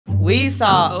We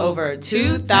saw over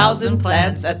 2,000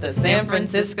 plants at the San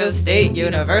Francisco State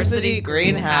University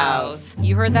greenhouse.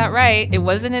 You heard that right. It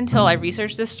wasn't until I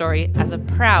researched this story as a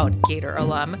proud Gator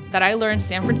alum that I learned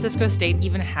San Francisco State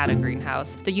even had a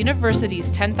greenhouse. The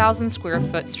university's 10,000 square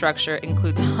foot structure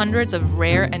includes hundreds of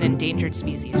rare and endangered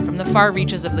species from the far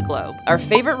reaches of the globe. Our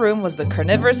favorite room was the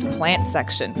carnivorous plant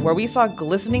section, where we saw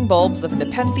glistening bulbs of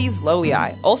Nepenthes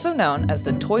lowii, also known as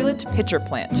the toilet pitcher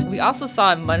plant. We also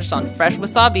saw and munched on fresh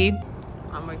wasabi.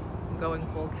 I'm going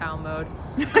full cow mode.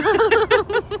 Yeah,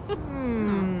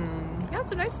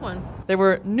 it's a nice one. There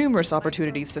were numerous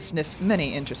opportunities to sniff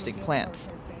many interesting plants.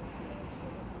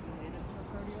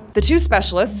 The two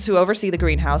specialists who oversee the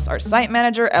greenhouse are site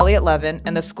manager Elliot Levin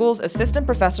and the school's assistant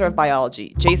professor of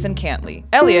biology, Jason Cantley.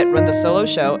 Elliot runs a solo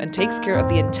show and takes care of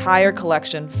the entire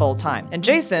collection full-time. And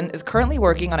Jason is currently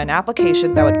working on an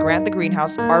application that would grant the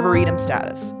greenhouse arboretum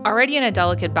status. Already in a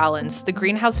delicate balance, the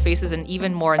greenhouse faces an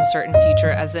even more uncertain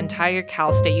future as the entire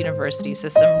Cal State University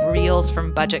system reels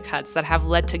from budget cuts that have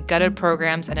led to gutted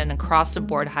programs and an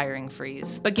across-the-board hiring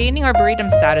freeze. But gaining arboretum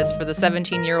status for the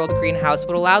 17-year-old greenhouse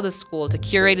would allow the school to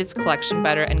curate its collection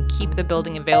better and keep the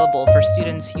building available for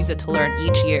students who use it to learn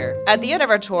each year. At the end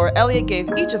of our tour, Elliot gave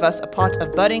each of us a pot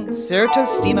of budding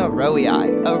Ceratostema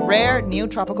rowii, a rare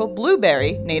neotropical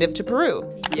blueberry native to Peru.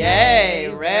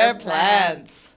 Yay, rare plants!